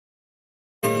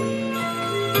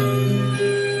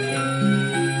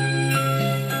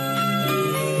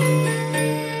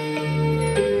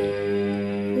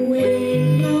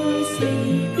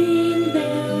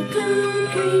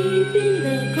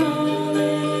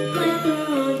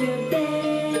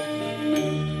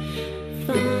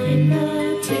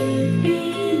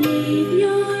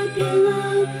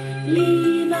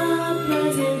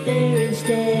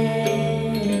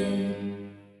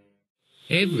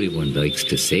likes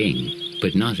to sing,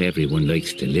 but not everyone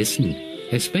likes to listen,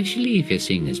 especially if you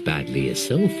sing as badly as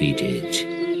Sophie did.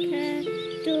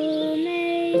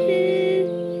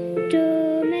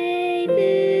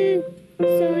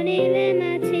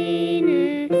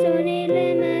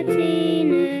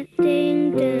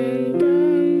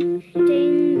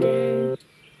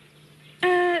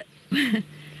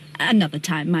 Another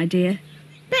time, my dear.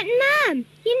 But, Mum,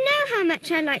 you know how much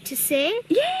I like to sing.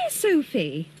 Yes,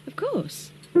 Sophie, of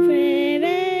course.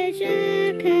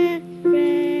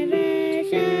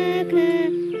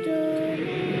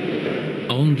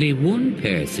 Only one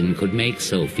person could make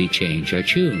Sophie change her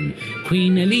tune,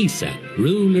 Queen Elisa,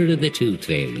 ruler of the Tooth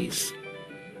Fairies.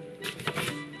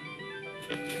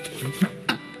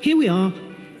 Here we are.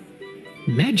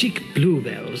 Magic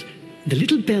bluebells. The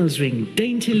little bells ring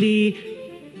daintily.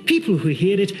 People who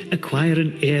hear it acquire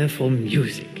an ear for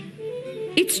music.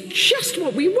 It's just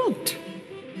what we want.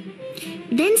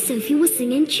 Then Sophie will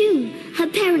sing in tune. Her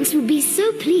parents will be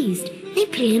so pleased. They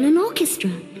play in an orchestra.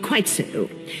 Quite so.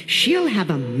 She'll have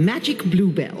a magic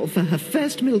bluebell for her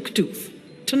first milk tooth.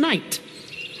 Tonight.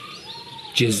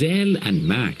 Giselle and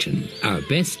Martin, our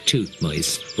best tooth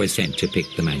mice, were sent to pick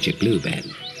the magic bluebell.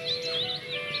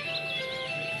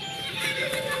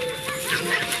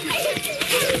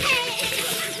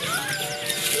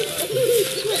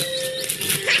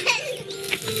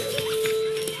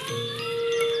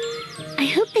 I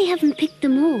hope they haven't picked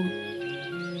them all.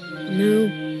 No,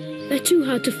 they're too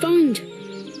hard to find.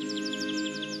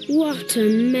 What a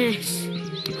mess.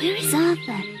 Where is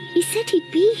Arthur? He said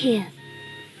he'd be here.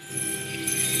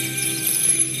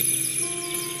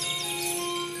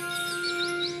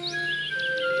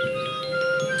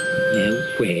 Now,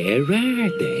 where are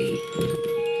they?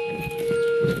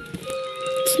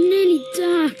 It's nearly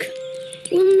dark.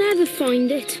 We'll never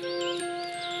find it.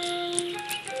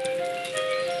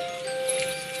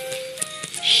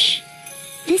 Shh.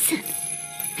 Listen.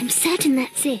 I'm certain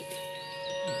that's it.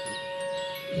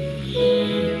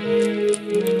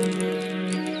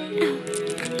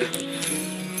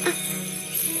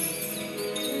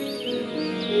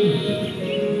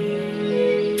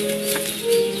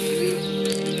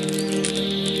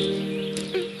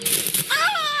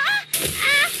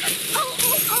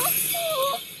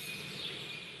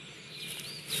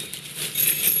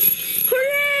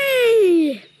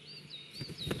 Hooray!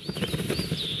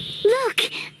 Look,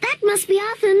 that must be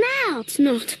Arthur now. It's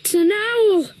not. It's an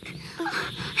owl.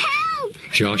 Help!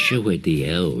 Joshua the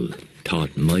owl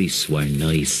thought mice were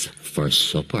nice for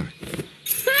supper.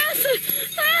 Arthur!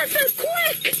 Arthur,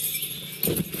 quick!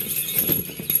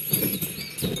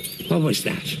 What was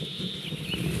that?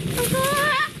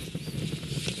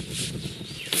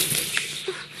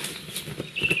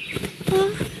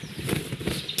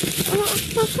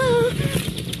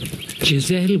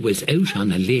 Giselle was out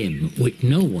on a limb with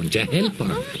no one to help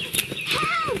her.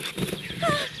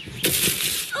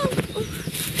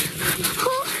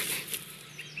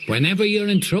 Whenever you're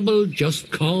in trouble,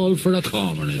 just call for a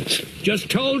cormorant.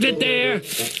 Just hold it there.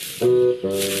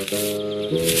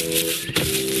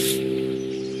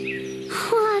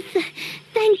 Oh, Arthur,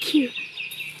 thank you.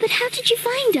 But how did you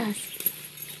find us?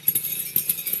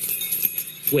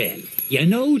 Well, you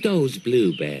know those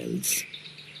bluebells?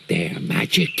 They're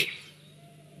magic.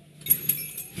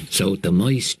 So the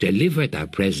mice delivered their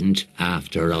present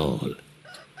after all.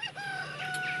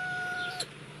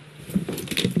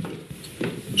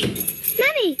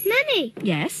 Mummy!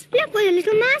 Yes? Look what a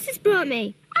little mouse has brought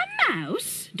me. A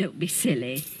mouse? Don't be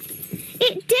silly.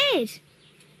 It did.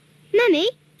 Mummy,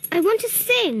 I want to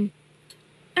sing.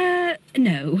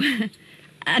 No.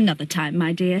 Another time,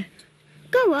 my dear.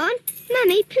 Go on.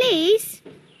 Mummy, please.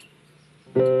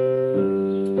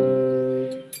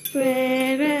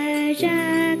 Frère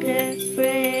Jacques,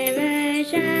 Frère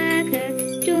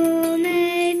Jacques,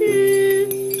 dormez-vous,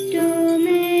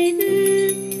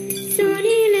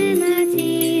 sonnez le matin.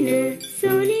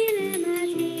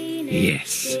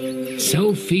 Yes,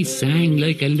 Sophie sang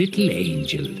like a little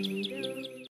angel.